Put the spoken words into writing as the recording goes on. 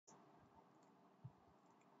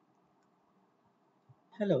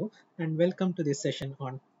Hello and welcome to this session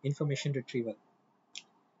on information retrieval.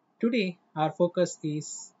 Today our focus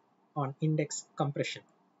is on index compression.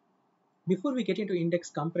 Before we get into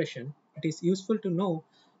index compression, it is useful to know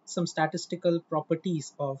some statistical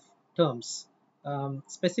properties of terms.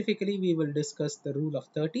 Specifically, we will discuss the rule of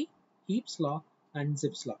 30, Heap's law and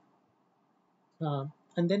Zipf's law.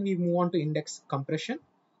 And then we move on to index compression.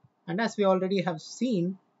 And as we already have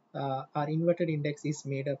seen, our inverted index is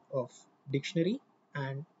made up of dictionary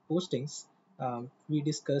and postings. We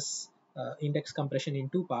discuss index compression in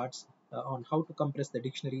two parts on how to compress the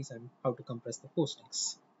dictionaries and how to compress the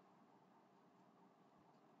postings.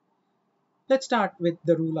 Let's start with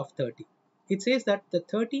the rule of 30. It says that the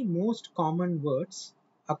 30 most common words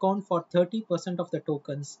account for 30% of the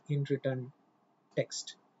tokens in written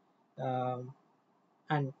text.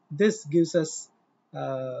 And this gives us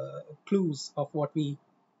clues of what we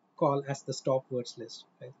call as the stop words list.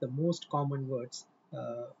 Right? The most common words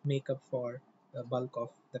make up for the bulk of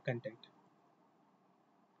the content.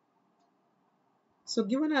 So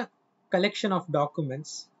given a collection of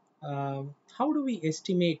documents, how do we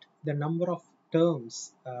estimate the number of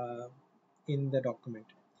terms in the document?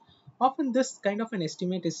 Often this kind of an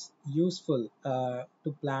estimate is useful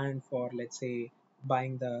to plan for, let's say,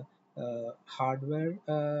 buying the hardware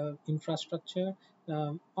infrastructure,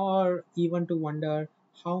 or even to wonder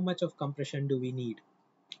how much of compression do we need.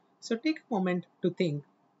 So take a moment to think,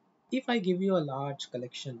 if I give you a large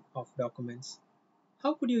collection of documents,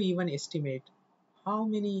 how could you even estimate how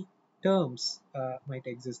many terms might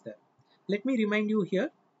exist there? Let me remind you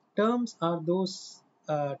here, terms are those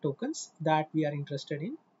tokens that we are interested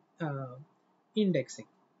in indexing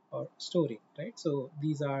or storing, right? So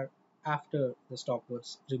these are after the stop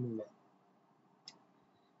words removal.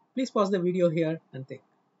 Please pause the video here and think.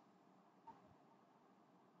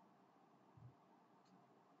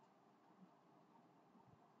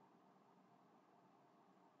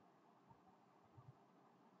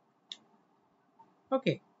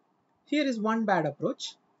 Okay, here is one bad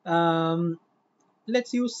approach.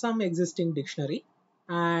 Let's use some existing dictionary,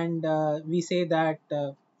 and we say that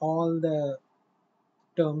all the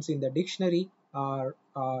terms in the dictionary are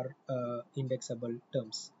indexable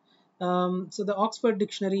terms. So the Oxford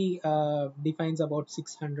Dictionary defines about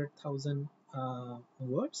 600,000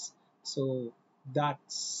 words. So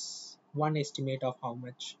that's one estimate of how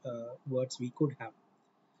much words we could have.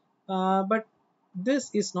 But this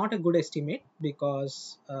is not a good estimate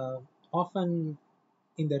because often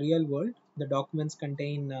in the real world, the documents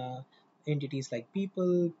contain entities like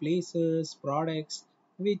people, places, products,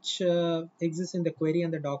 which exist in the query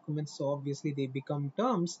and the documents. So obviously they become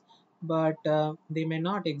terms, but they may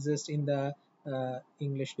not exist in the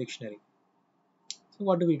English dictionary. So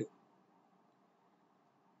what do we do?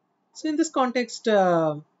 So in this context,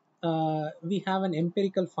 we have an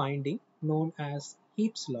empirical finding known as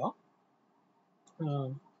Heap's law,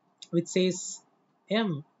 um, which says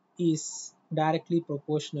m is directly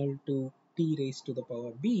proportional to t raised to the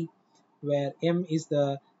power b, where m is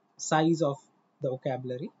the size of the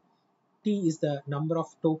vocabulary, t is the number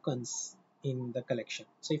of tokens in the collection.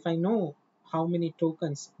 So if I know how many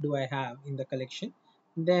tokens do I have in the collection,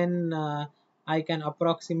 then I can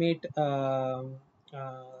approximate the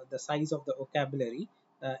size of the vocabulary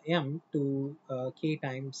m to k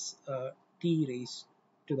times t raised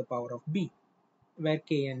to the power of b, where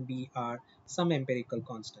k and b are some empirical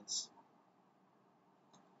constants.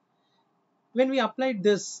 When we applied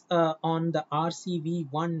this on the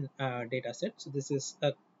RCV1 dataset, so this is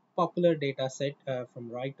a popular dataset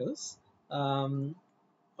from Reuters. I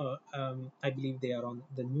believe they are on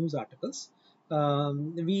the news articles.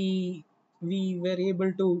 We were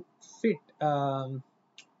able to fit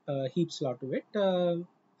Heap's law to it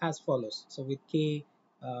as follows. So with k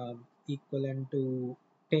equivalent to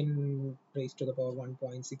 10 raised to the power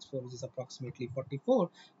 1.64, which is approximately 44,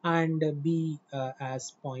 and b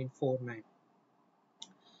as 0.49.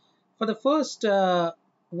 For the first 1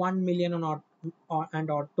 million and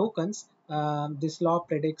odd tokens, this law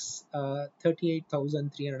predicts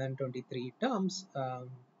 38,323 terms,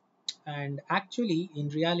 and actually in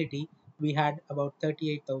reality we had about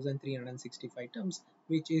 38,365 terms,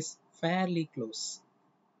 which is fairly close.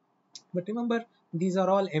 But remember, these are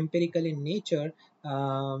all empirical in nature,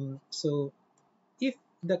 so if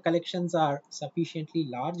the collections are sufficiently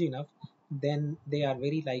large enough, then they are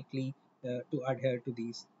very likely to adhere to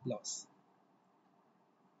these laws.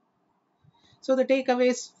 So the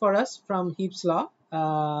takeaways for us from Heap's law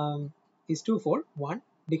is twofold. One,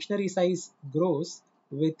 dictionary size grows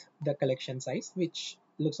with the collection size, which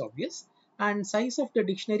looks obvious, and size of the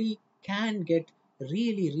dictionary can get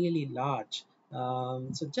really, really large.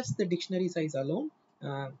 So just the dictionary size alone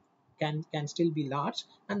uh, can still be large,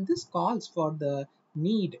 and this calls for the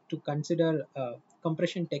need to consider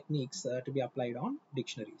compression techniques to be applied on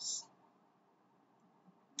dictionaries.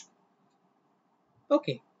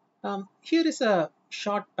 Okay, here is a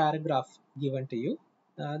short paragraph given to you.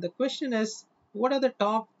 The question is, what are the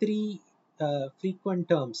top three frequent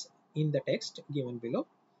terms in the text given below?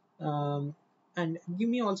 And give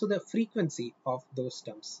me also the frequency of those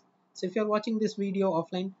terms. So if you're watching this video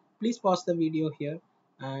offline, please pause the video here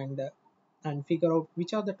and uh, and figure out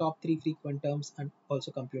which are the top three frequent terms and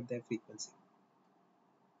also compute their frequency.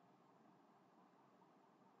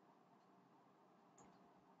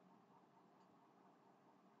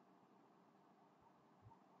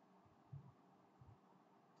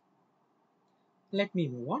 Let me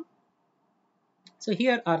move on. So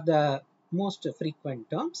here are the most frequent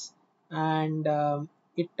terms, and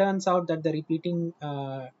it turns out that the repeating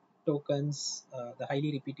tokens, the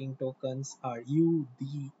highly repeating tokens are you,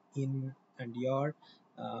 the, in, and your.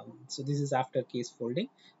 So this is after case folding.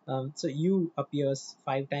 So you appears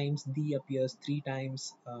 5 times, the appears 3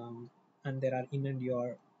 times, and there are in and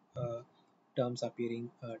your terms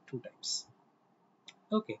appearing 2 times.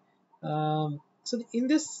 Okay. So in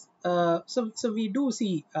this, so we do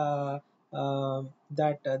see that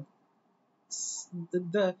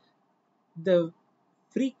the the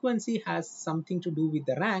frequency has something to do with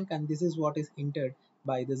the rank, and this is what is hinted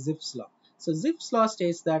by the Zipf's law. So Zipf's law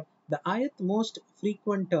states that the ith most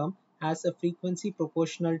frequent term has a frequency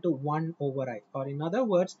proportional to 1 over I, or in other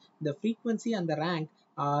words, the frequency and the rank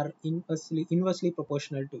are inversely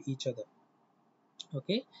proportional to each other.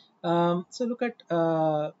 Okay, so look at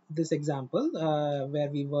this example where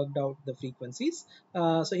we worked out the frequencies.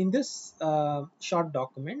 So in this short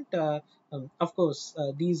document, of course,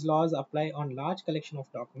 these laws apply on large collection of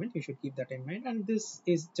documents. You should keep that in mind, and this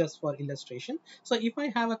is just for illustration. So if I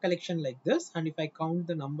have a collection like this, and if I count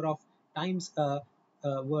the number of times a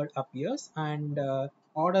word appears and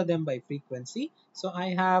order them by frequency, so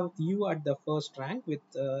I have you at the first rank with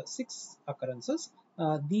 6 occurrences,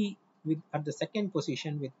 the with at the second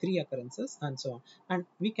position with 3 occurrences, and so on. And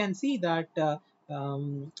we can see that the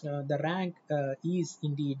rank is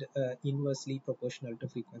indeed inversely proportional to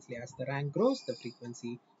frequency. As the rank grows, the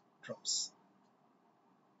frequency drops.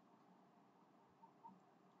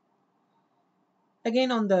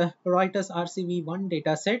 Again, on the Reuters RCV1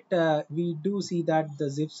 dataset, we do see that the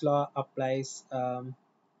Zipf's law applies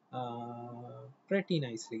pretty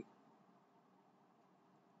nicely.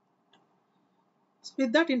 So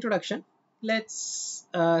with that introduction, let's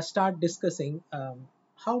start discussing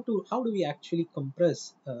how do we actually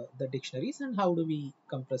compress the dictionaries, and how do we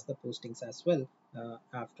compress the postings as well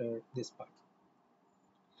after this part.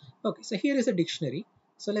 Okay, so here is a dictionary.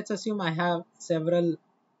 So let's assume I have several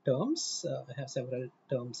terms. I have several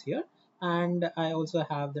terms here, and I also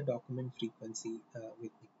have the document frequency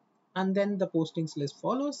with me. And then the postings list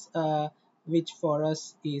follows, which for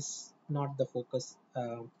us is not the focus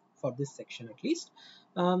for this section at least.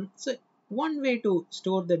 So one way to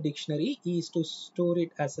store the dictionary is to store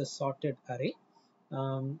it as a sorted array,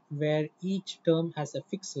 where each term has a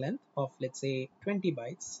fixed length of, let's say, 20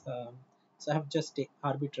 bytes. So I have just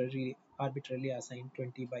arbitrarily assigned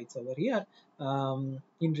 20 bytes over here.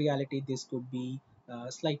 In reality, this could be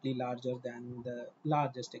slightly larger than the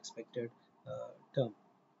largest expected term.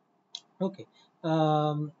 Okay,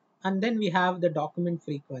 and then we have the document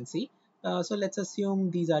frequency. So let's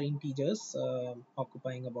assume these are integers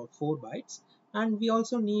occupying about 4 bytes, and we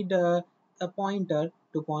also need a pointer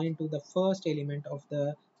to point to the first element of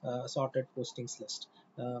the sorted postings list.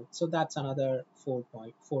 So that's another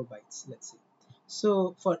 4.4 bytes, let's say.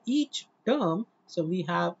 So for each term, so we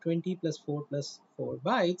have 20 plus 4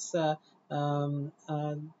 bytes.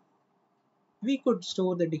 We could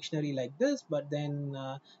store the dictionary like this, but then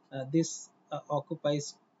this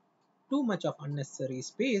occupies too much of unnecessary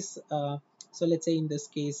space. So let's say in this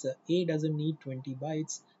case, A doesn't need 20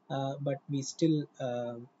 bytes, but we still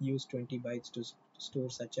use 20 bytes to store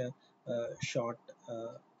such a short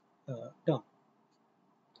term.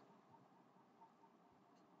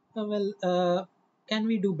 Well, can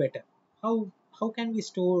we do better? How can we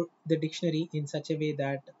store the dictionary in such a way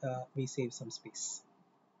that we save some space?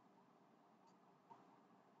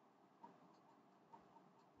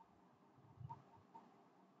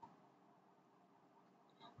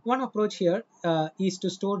 One approach here is to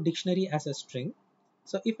store dictionary as a string.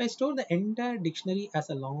 So if I store the entire dictionary as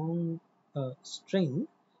a long string,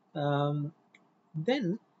 um,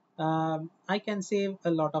 then I can save a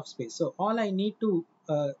lot of space. So all I need to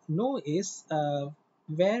know is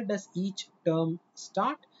where does each term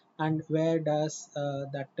start and where does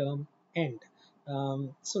that term end.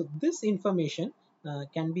 So this information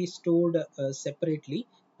can be stored separately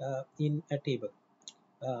in a table.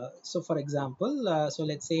 So for example, so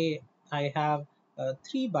let's say I have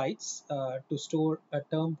 3 bytes to store a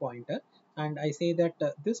term pointer, and I say that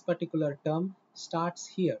this particular term starts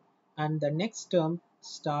here and the next term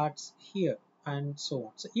starts here, and so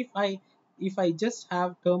on. So if I just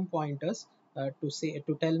have term pointers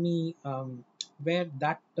to tell me where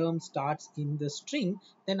that term starts in the string,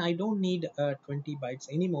 then I don't need 20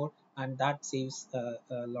 bytes anymore, and that saves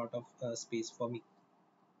a lot of space for me.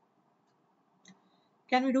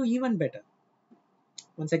 Can we do even better?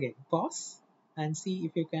 Once again, pause and see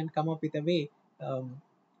if you can come up with a way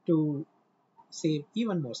to save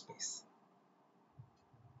even more space.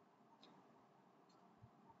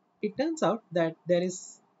 It turns out that there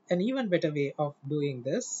is an even better way of doing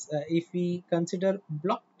this if we consider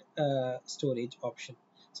blocked storage option.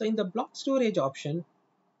 So in the block storage option,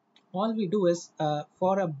 all we do is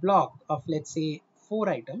for a block of, let's say, 4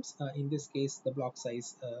 items, in this case the block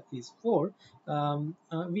size is 4,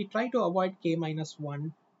 we try to avoid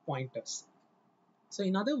k-1 pointers. So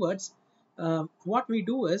in other words, what we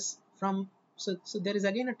do is so there is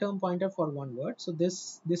again a term pointer for one word. So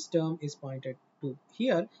this term is pointed to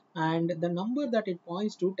here, and the number that it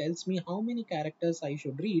points to tells me how many characters I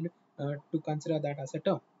should read to consider that as a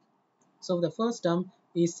term. So the first term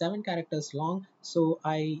is 7 characters long, so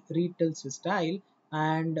I read till style,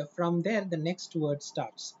 and from there the next word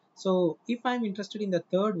starts. So if I'm interested in the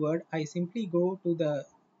third word, I simply go to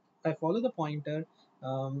I follow the pointer,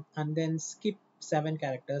 and then skip 7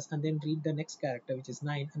 characters and then read the next character, which is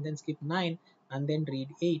 9, and then skip 9 and then read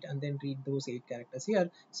 8 and then read those 8 characters here.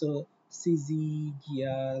 So CZ,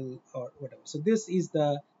 GL, or whatever. So this is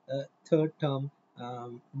the third term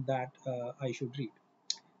that I should read.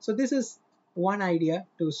 So this is one idea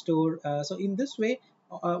to store. So in this way,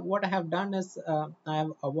 what I have done is I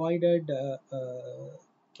have avoided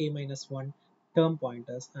k-1 term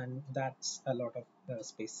pointers, and that's a lot of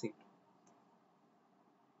space saved.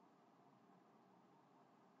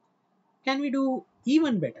 Can we do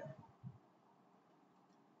even better?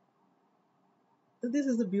 So this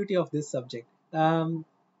is the beauty of this subject.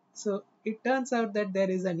 So it turns out that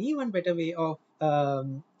there is an even better way of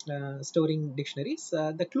storing dictionaries.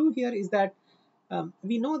 The clue here is that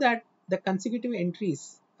we know that the consecutive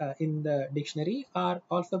entries in the dictionary are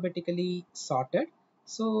alphabetically sorted,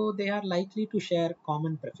 so they are likely to share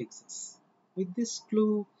common prefixes. With this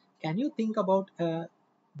clue, can you think about a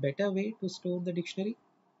better way to store the dictionary?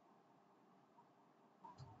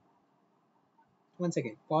 Once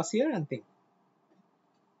again, pause here and think.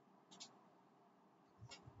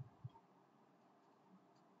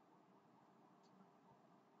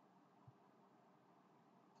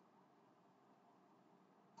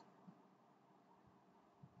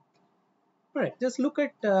 All right, just look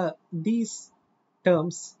at these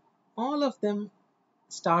terms. All of them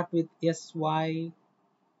start with SY,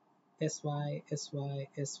 SY, SY,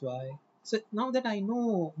 SY. So now that I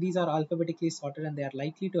know these are alphabetically sorted and they are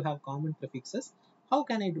likely to have common prefixes, how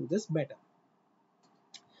can I do this better?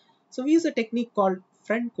 So we use a technique called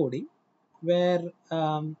friend coding, where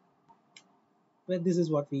this is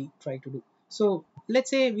what we try to do. So let's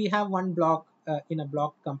say we have one block in a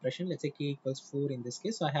block compression. Let's say k equals 4 in this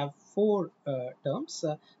case. So I have 4 terms.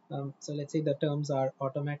 So let's say the terms are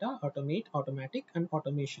automata, automate, automatic, and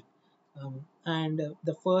automation. And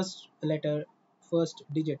the first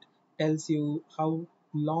digit tells you how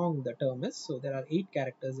long the term is. So there are 8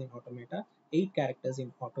 characters in automata, 8 characters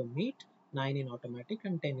in automate, 9 in automatic,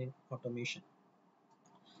 and 10 in automation.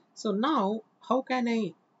 So now how can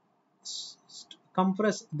I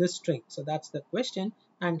compress this string? So that's the question,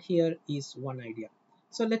 and here is one idea.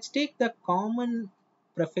 So let's take the common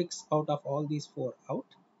prefix out of all these 4 out,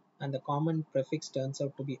 and the common prefix turns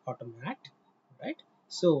out to be automat, right?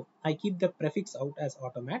 So I keep the prefix out as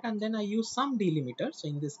automat, and then I use some delimiter. So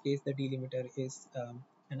in this case the delimiter is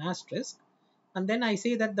an asterisk, and then I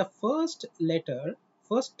say that the first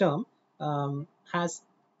term has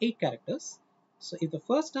 8 characters. So if the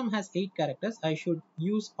first term has 8 characters, I should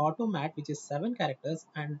use automat, which is 7 characters,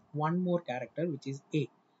 and one more character, which is A.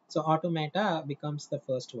 So automata becomes the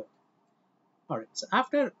first word. All right. So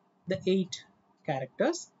after the 8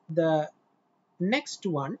 characters, the next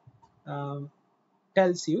one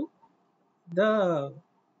tells you the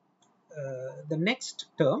the next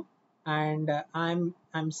term, and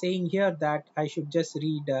I'm saying here that I should just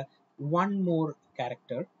read one more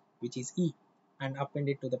character, which is E, and append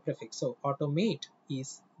it to the prefix. So automate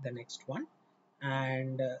is the next one,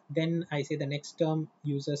 and then I say the next term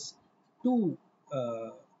uses two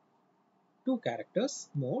uh, two characters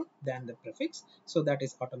more than the prefix, so that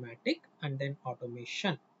is automatic, and then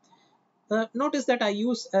automation. Notice that I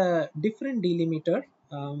use a different delimiter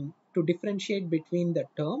to differentiate between the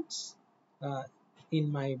terms uh,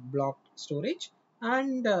 in my block storage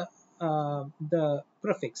and the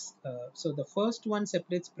prefix. So the first one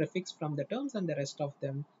separates prefix from the terms, and the rest of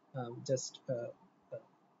them just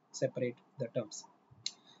separate the terms.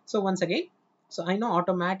 So once again, so I know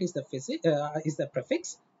automat is the is the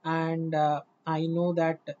prefix, and I know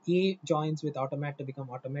that A joins with automat to become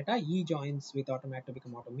automata, E joins with automat to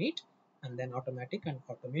become automate, and then automatic and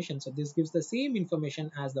automation. So this gives the same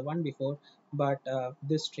information as the one before, but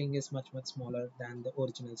this string is much smaller than the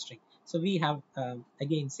original string. So we have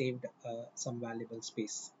again saved some valuable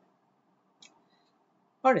space.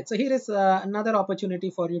 All right, so here is another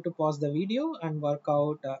opportunity for you to pause the video and work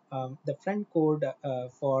out the front code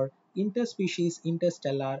for interspecies,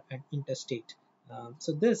 interstellar, and interstate.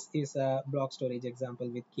 So this is a block storage example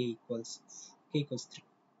with k equals 3.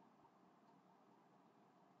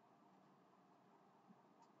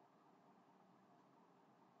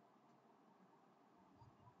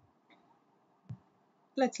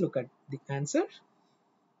 Let's look at the answer.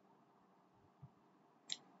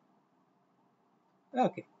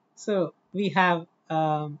 Okay, so we have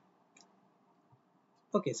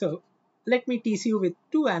okay, so let me tease you with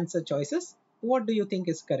two answer choices. What do you think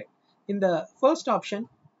is correct? In the first option,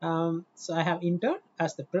 so I have inter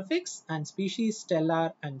as the prefix and species,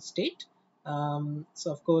 stellar, and state.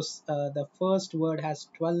 So of course, the first word has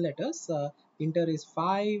 12 letters. Inter is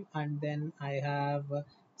 5, and then I have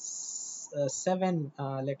 7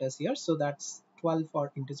 letters here. So that's 12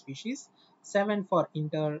 for interspecies, 7 for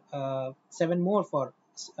 7 more for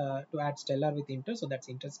to add stellar with inter. So that's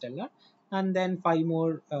interstellar, and then 5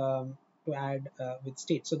 more to add with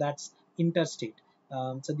state, so that's interstate.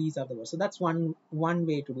 So these are the words. So that's one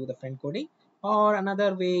way to do the friend coding, or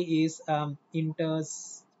another way is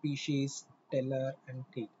interspecies, stellar, and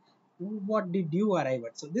state. What did you arrive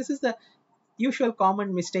at? So this is the usual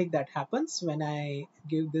common mistake that happens when I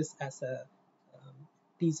give this as a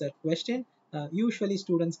teaser question. Usually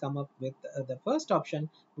students come up with the first option,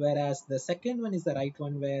 whereas the second one is the right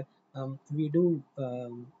one, where we do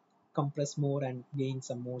compress more and gain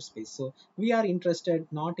some more space. So we are interested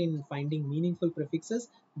not in finding meaningful prefixes,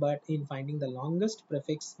 but in finding the longest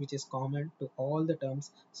prefix which is common to all the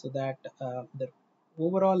terms, so that the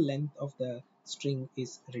overall length of the string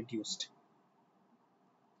is reduced.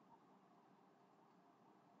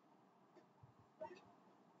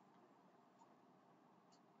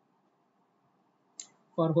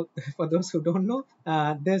 For for those who don't know,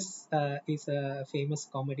 this is a famous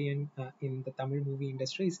comedian in the Tamil movie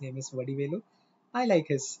industry. His name is Vadivelu. I like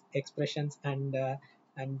his expressions, and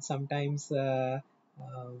sometimes I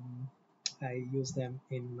use them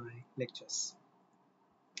in my lectures.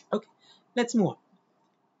 Okay, let's move on.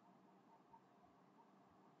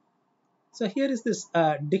 So here is this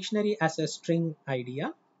dictionary as a string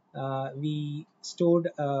idea. We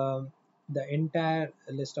stored the entire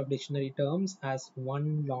list of dictionary terms as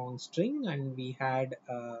one long string, and we had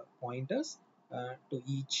pointers to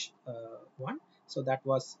each one. So that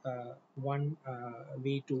was one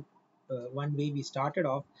way we started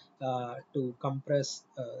off to compress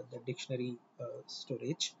the dictionary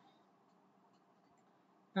storage.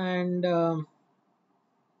 And okay,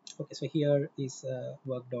 so here is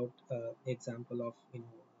worked out example of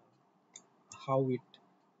how it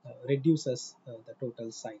reduces the total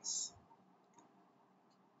size.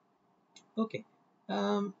 Okay,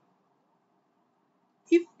 um,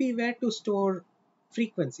 if we were to store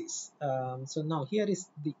frequencies, so now here is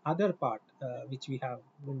the other part which we have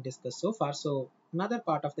been discussed so far. So another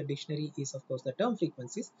part of the dictionary is of course the term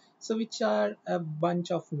frequencies, so which are a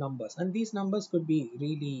bunch of numbers, and these numbers could be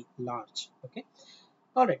really large. Okay,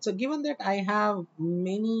 all right, so given that I have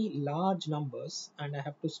many large numbers and I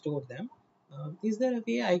have to store them, is there a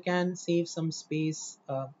way I can save some space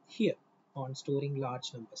here on storing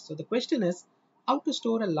large numbers? So the question is how to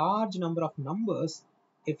store a large number of numbers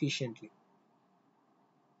efficiently.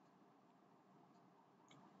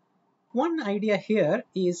 One idea here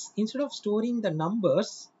is instead of storing the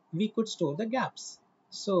numbers, we could store the gaps.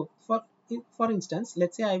 So for instance,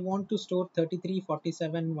 let's say I want to store 33,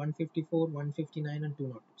 47, 154, 159, and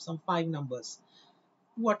 202, some 5 numbers.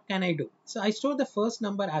 What can I do? So I store the first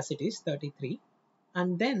number as it is, 33,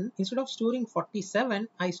 and then instead of storing 47,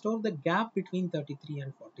 I store the gap between 33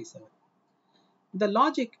 and 47. The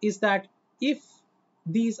logic is that if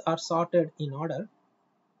these are sorted in order,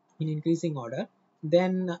 in increasing order,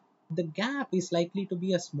 then the gap is likely to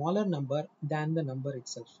be a smaller number than the number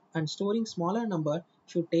itself. And storing smaller number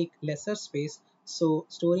should take lesser space, so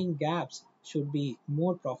storing gaps should be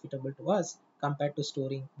more profitable to us compared to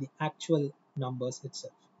storing the actual numbers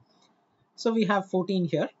itself. So we have 14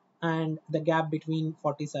 here, and the gap between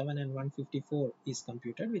 47 and 154 is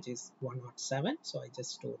computed, which is 107. So I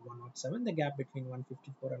just store 107. The gap between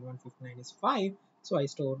 154 and 159 is 5. So I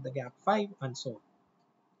store the gap 5, and so on.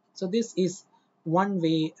 So this is one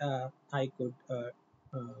way I could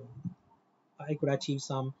achieve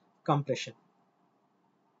some compression.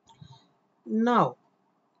 Now,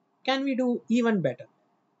 can we do even better?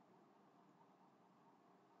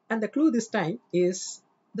 And the clue this time is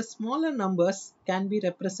the smaller numbers can be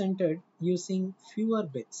represented using fewer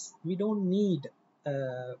bits. We don't need,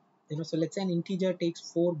 so let's say an integer takes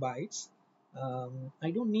 4 bytes.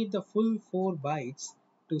 I don't need the full 4 bytes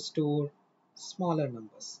to store smaller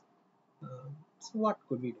numbers. So what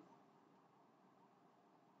could we do?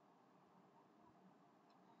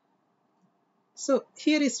 So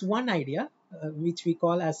here is one idea which we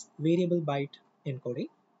call as variable byte encoding.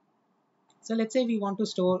 So let's say we want to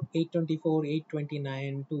store 824,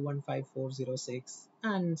 829, 215406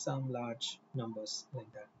 and some large numbers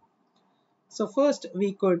like that. So first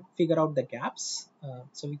we could figure out the gaps.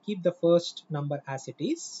 So we keep the first number as it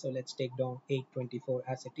is. So let's take down 824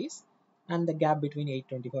 as it is. And the gap between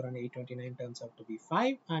 824 and 829 turns out to be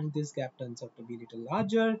 5. And this gap turns out to be a little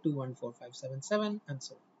larger, 214577 and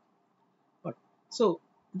so on. So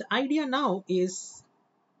the idea now is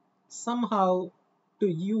somehow to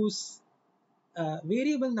use a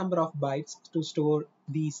variable number of bytes to store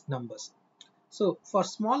these numbers. So for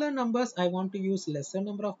smaller numbers, I want to use lesser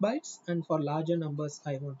number of bytes, and for larger numbers,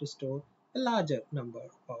 I want to store a larger number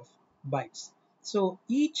of bytes. So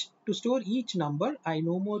to store each number, I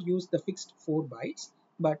no more use the fixed 4 bytes,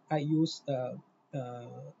 but I use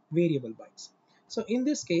variable bytes. So in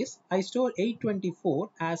this case, I store 824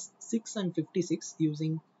 as 6 and 56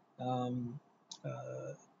 using um,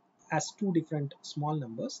 uh, as two different small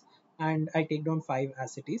numbers, and I take down 5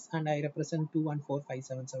 as it is, and I represent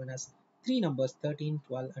 214577 as three numbers, 13,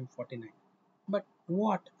 12 and 49. But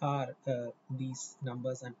what are these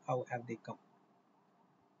numbers and how have they come?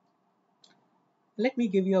 Let me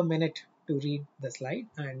give you a minute to read the slide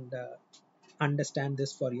and understand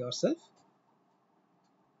this for yourself.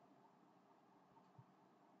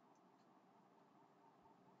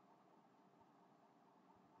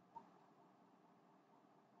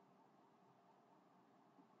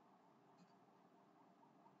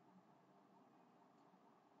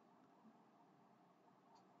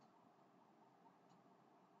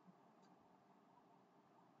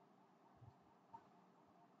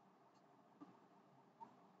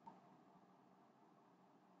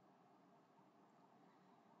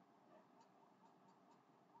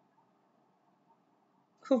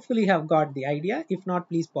 Hopefully you have got the idea. If not,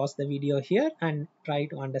 please pause the video here and try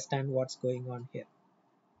to understand what's going on here.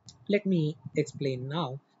 Let me explain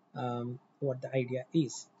now what the idea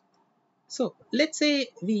is. So let's say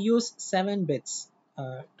we use 7 bits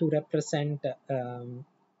to represent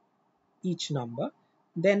each number.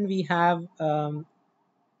 Then we have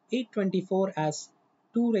 824 as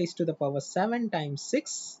 2 raised to the power 7 times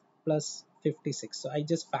 6 plus 56. So I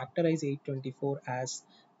just factorize 824 as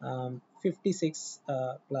 56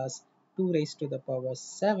 plus 2 raised to the power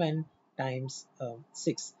 7 times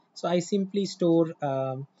 6. So I simply store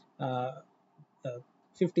uh, uh,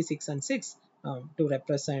 56 and 6 to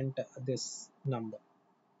represent this number.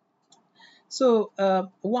 So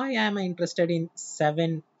why am I interested in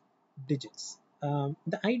 7 digits?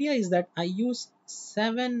 The idea is that I use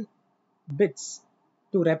 7 bits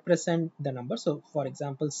to represent the number. So for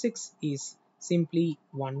example, 6 is simply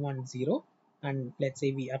 110, and let's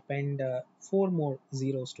say we append 4 more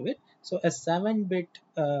zeros to it. So a 7-bit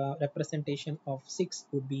representation of 6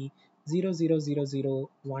 would be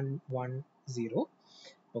 0000110.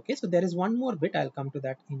 Okay, so there is one more bit, I'll come to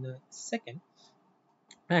that in a second.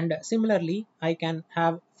 And similarly, I can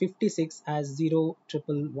have 56 as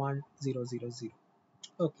 0111000.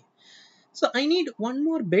 Okay, so I need one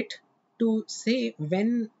more bit to say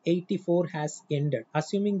when 84 has ended.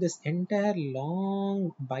 Assuming this entire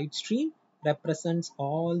long byte stream represents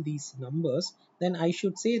all these numbers, then I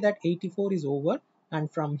should say that 84 is over, and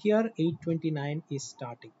from here 829 is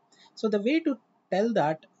starting. So the way to tell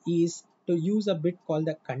that is to use a bit called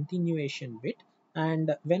the continuation bit.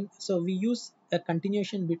 And we use a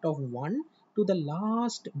continuation bit of 1 to the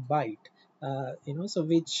last byte, so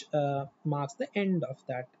which marks the end of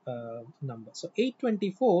that number. So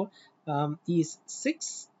 824 is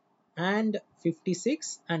 6 and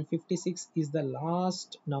 56, and 56 is the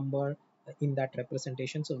last number in that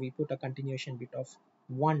representation. So we put a continuation bit of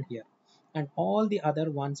 1 here, and all the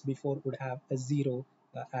other ones before would have a 0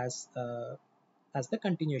 as the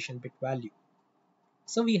continuation bit value.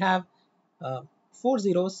 So we have 4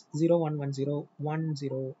 zeros, 0, 1, 1, 0, 1,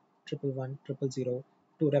 0, 111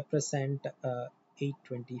 to represent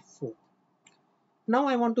 824. Now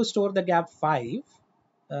I want to store the gap 5.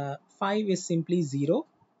 5 is simply 0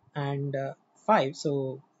 and 5,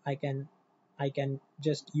 so I can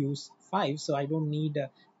just use 5, so I don't need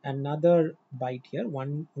another byte here.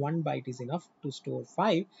 One byte is enough to store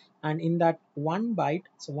 5, and in that one byte,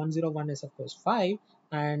 so 101 is of course 5,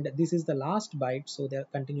 and this is the last byte, so the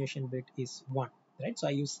continuation bit is 1, right? So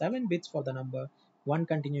I use 7 bits for the number, one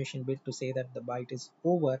continuation bit to say that the byte is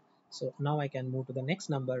over. So now I can move to the next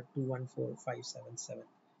number, 214577.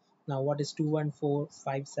 Now what is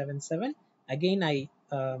 214577? Again, I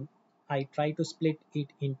try to split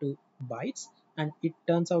it into bytes, and it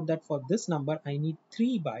turns out that for this number I need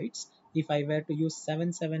 3 bytes if I were to use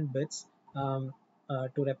 77 bits to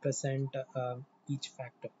represent each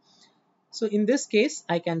factor. So in this case,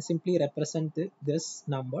 I can simply represent this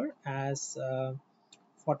number as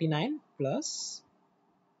 49 plus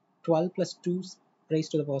 12 plus 2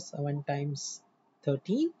 raised to the power 7 times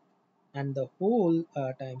 13, and the whole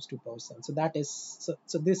times 2 power 7. So that is,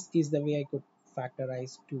 so this is the way I could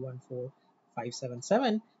factorize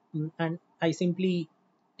 214577. And I simply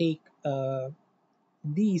take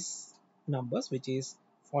these numbers, which is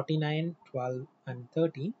 49, 12 and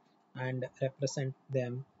 13, and represent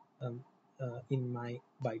them in my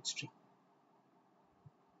byte stream.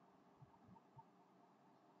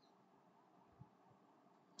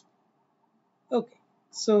 Okay,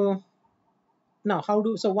 so now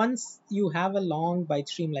once you have a long byte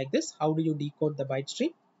stream like this, how do you decode the byte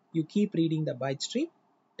stream? You keep reading the byte stream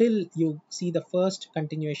till you see the first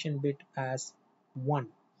continuation bit as 1,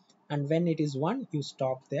 and when it is 1 you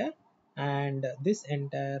stop there, and this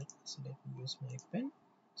entire, so let me use my pen.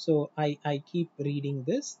 So I keep reading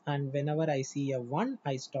this, and whenever I see a 1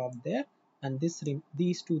 I stop there, and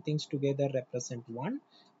these two things together represent one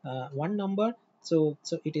number. So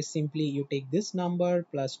it is simply you take this number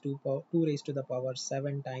plus 2 raised to the power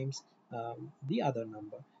 7 times the other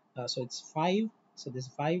number. So it's 5. So this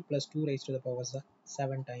 5 plus 2 raised to the power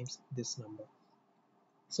 7 times this number.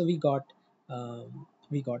 So we got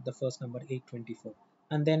the first number 824,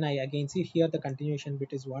 and then I again see here the continuation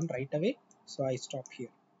bit is 1 right away, so I stop here.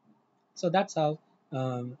 So that's how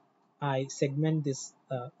I segment this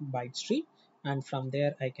byte stream, and from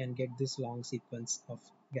there I can get this long sequence of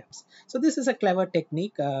gaps. So this is a clever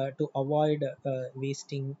technique to avoid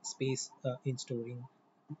wasting space in storing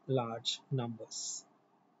large numbers.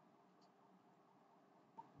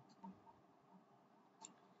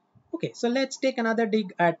 Okay, so let's take another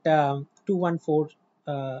dig at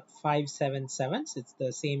 214577. It's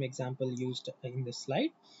the same example used in this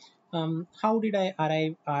slide. How did I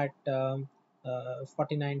arrive at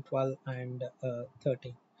 49, 12 and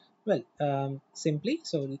 13? Well, simply,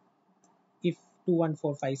 so if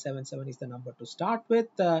 214577 is the number to start with,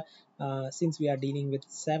 since we are dealing with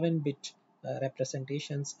 7-bit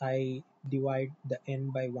representations, I divide the n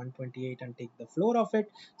by 128 and take the floor of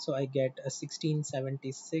it, so I get a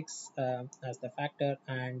 1676 as the factor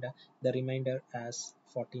and the remainder as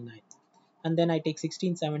 49. And then I take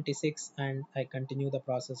 1676 and I continue the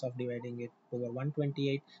process of dividing it over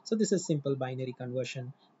 128. So this is simple binary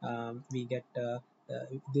conversion. We get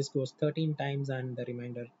this goes 13 times and the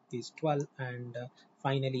remainder is 12, and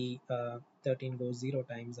finally 13 goes 0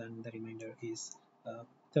 times and the remainder is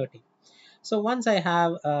 13. So once I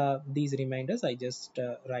have these reminders, I just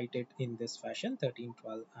write it in this fashion: 13,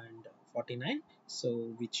 12 and 49.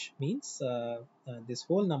 So which means this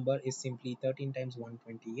whole number is simply 13 times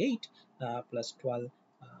 128 plus 12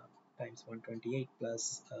 times 128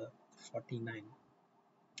 plus 49.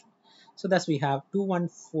 So thus we have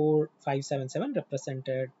 214577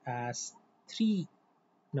 represented as three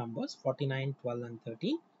numbers: 49, 12 and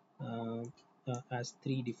 13 as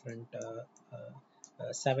three different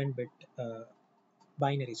 7-bit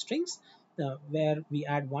binary strings, where we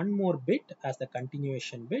add one more bit as the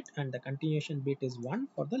continuation bit, and the continuation bit is 1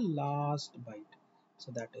 for the last byte.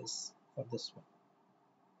 So that is for this one.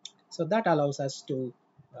 So that allows us to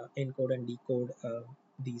encode and decode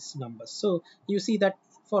these numbers. So you see that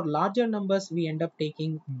for larger numbers we end up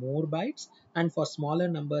taking more bytes, and for smaller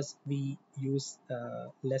numbers we use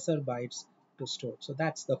lesser bytes to store. So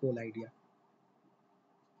that's the whole idea.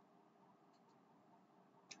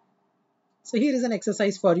 So here is an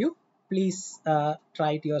exercise for you. Please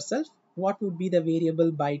try it yourself. What would be the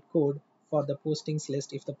variable byte code for the postings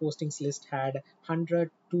list if the postings list had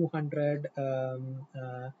 100, 200,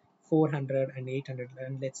 400 and 800,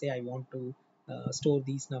 and let's say I want to store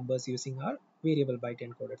these numbers using our variable byte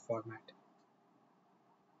encoded format.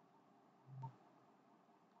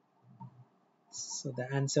 So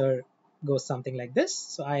the answer goes something like this.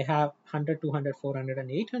 So I have 100, 200, 400,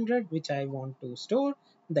 and 800, which I want to store.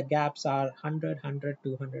 The gaps are 100, 100,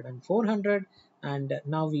 200, and 400. And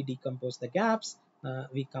now we decompose the gaps.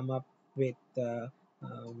 We come up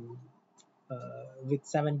um, with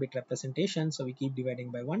 7-bit representation. So we keep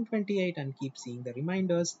dividing by 128 and keep seeing the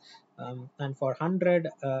reminders. And for 100,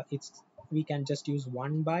 we can just use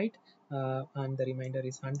 1 byte, and the remainder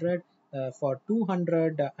is 100. For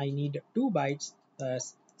 200, I need 2 bytes,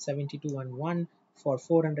 72 and 1. For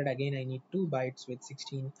 400, again, I need 2 bytes with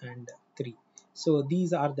 16 and 3. So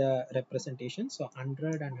these are the representations. So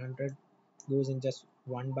 100 and 100 goes in just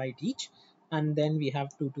 1 byte each. And then we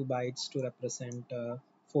have 2 bytes to represent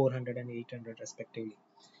 400 and 800 respectively.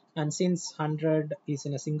 And since 100 is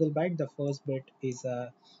in a single byte, the first bit is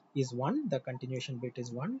 1, the continuation bit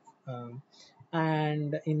is 1.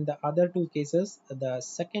 And in the other two cases, the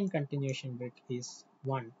second continuation bit is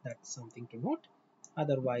 1. That's something to note.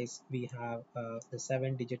 Otherwise, we have the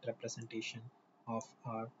 7-digit representation of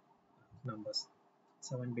our numbers,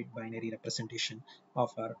 7-bit binary representation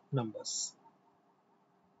of our numbers.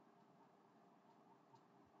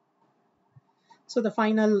 So the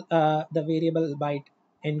variable byte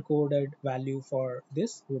encoded value for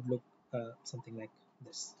this would look something like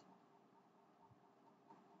this.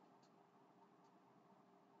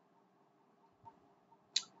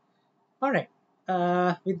 All right.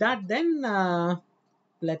 With that, then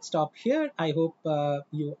let's stop here. I hope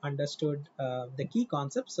you understood the key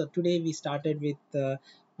concepts. So today we started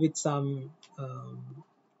with some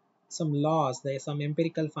laws. There are some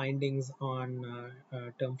empirical findings on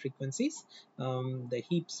term frequencies, the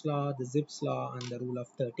Heap's law, the Zipf's law, and the rule of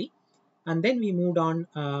 30. And then we moved on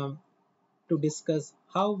to discuss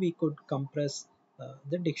how we could compress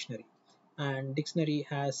the dictionary. And dictionary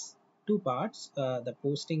has two parts: the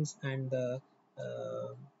postings uh,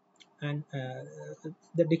 and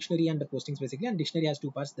the dictionary and the postings basically. And dictionary has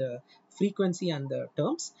two parts: the frequency and the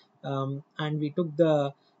terms. And we took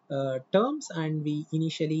the terms, and we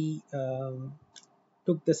initially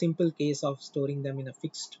took the simple case of storing them in a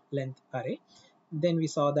fixed length array. Then we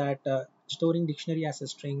saw that storing dictionary as a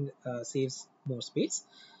string saves more space.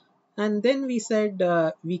 And then we said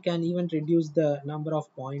we can even reduce the number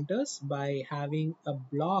of pointers by having a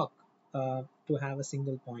block to have a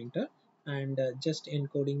single pointer, and just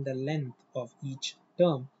encoding the length of each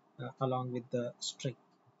term along with the string.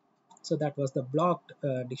 So that was the blocked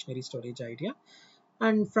dictionary storage idea.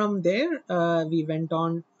 And from there, we went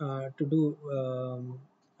on to do,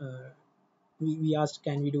 uh, we asked,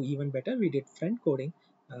 can we do even better? We did friend coding,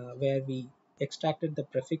 where we extracted the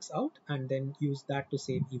prefix out and then used that to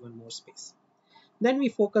save even more space. Then we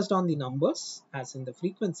focused on the numbers, as in the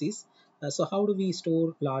frequencies. So how do we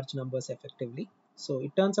store large numbers effectively? So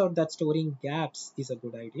it turns out that storing gaps is a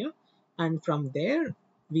good idea. And from there,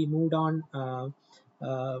 we moved on uh,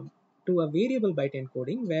 to a variable byte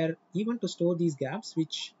encoding, where even to store these gaps,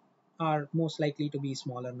 which are most likely to be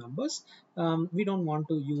smaller numbers, we don't want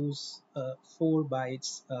to use 4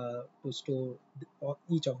 bytes to store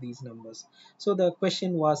each of these numbers. So the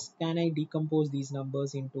question was, can I decompose these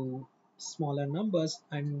numbers into smaller numbers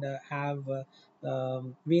and have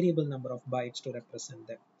variable number of bytes to represent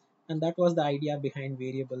them? And that was the idea behind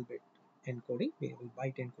variable byte encoding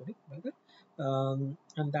rather.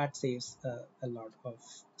 And that saves a lot of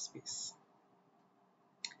space.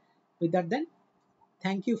 With that, then,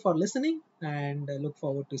 thank you for listening, and look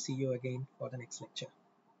forward to see you again for the next lecture.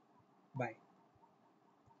 Bye.